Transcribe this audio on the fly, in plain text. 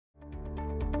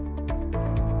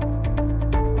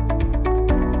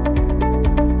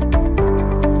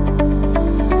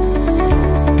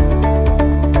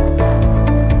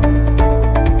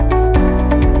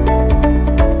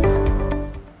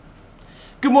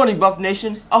Good morning, Buff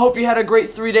Nation. I hope you had a great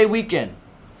 3-day weekend.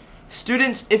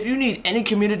 Students, if you need any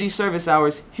community service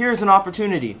hours, here's an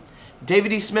opportunity.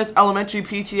 David E. Smith Elementary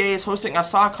PTA is hosting a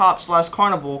sock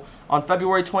hop/carnival on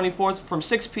February 24th from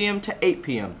 6 p.m. to 8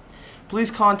 p.m.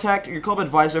 Please contact your club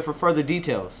advisor for further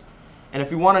details. And if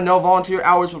you want to know, volunteer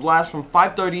hours would last from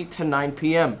 5:30 to 9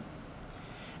 p.m.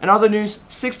 In other news,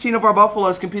 16 of our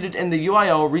Buffaloes competed in the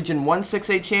UIL Region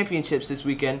 1-6A Championships this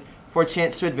weekend for a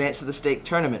chance to advance to the state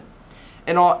tournament.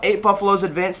 In all, 8 Buffaloes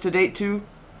advanced to date 2,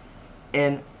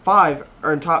 and 5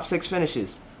 earned top 6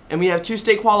 finishes. And we have 2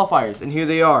 state qualifiers, and here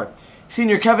they are.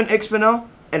 Senior Kevin Ixpino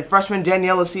and freshman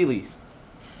Daniela Seelys.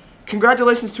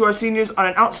 Congratulations to our seniors on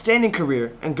an outstanding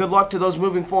career, and good luck to those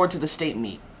moving forward to the state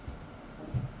meet.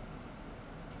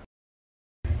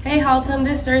 Hey Haltom,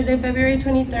 this Thursday, February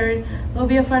 23rd, there'll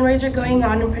be a fundraiser going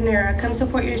on in Panera. Come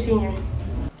support your senior.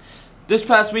 This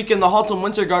past weekend, the Haltom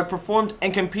Winter Guard performed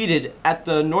and competed at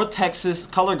the North Texas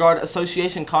Color Guard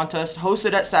Association contest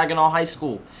hosted at Saginaw High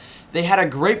School. They had a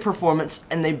great performance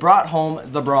and they brought home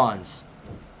the bronze.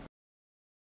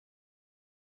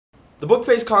 The book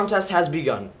face contest has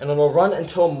begun and it will run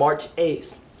until March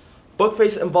 8th. Book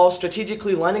face involves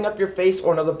strategically lining up your face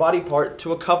or another body part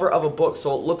to a cover of a book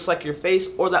so it looks like your face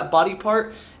or that body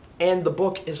part and the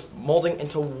book is molding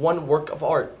into one work of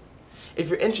art. If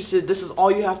you're interested, this is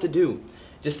all you have to do.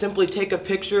 Just simply take a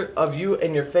picture of you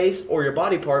and your face or your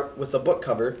body part with the book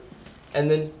cover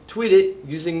and then tweet it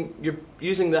using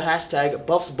the hashtag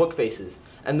BuffsBookFaces.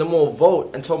 And then we'll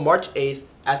vote until March 8th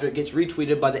after it gets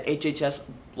retweeted by the HHS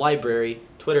Library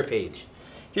Twitter page.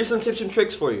 Here's some tips and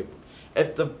tricks for you.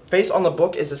 If the face on the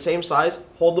book is the same size,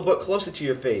 hold the book closer to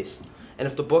your face. And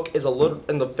if the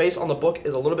face on the book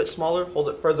is a little bit smaller, hold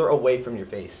it further away from your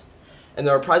face. And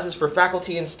there are prizes for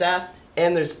faculty and staff,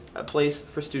 and there's a place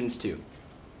for students too.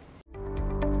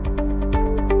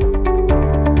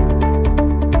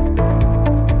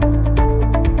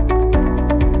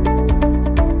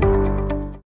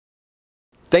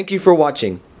 Thank you for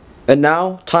watching. And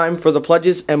now, time for the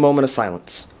pledges and moment of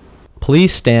silence.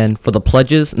 Please stand for the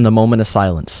pledges and the moment of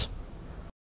silence.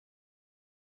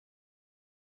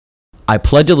 I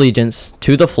pledge allegiance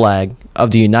to the flag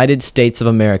of the United States of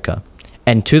America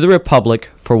and to the republic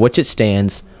for which it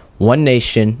stands, one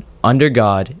nation, under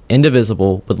God,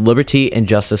 indivisible, with liberty and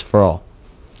justice for all.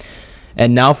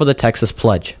 And now for the Texas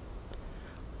Pledge.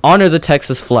 Honor the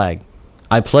Texas flag.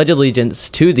 I pledge allegiance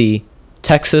to thee,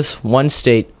 Texas, one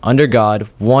state, under God,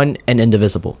 one and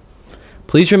indivisible.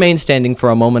 Please remain standing for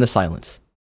a moment of silence.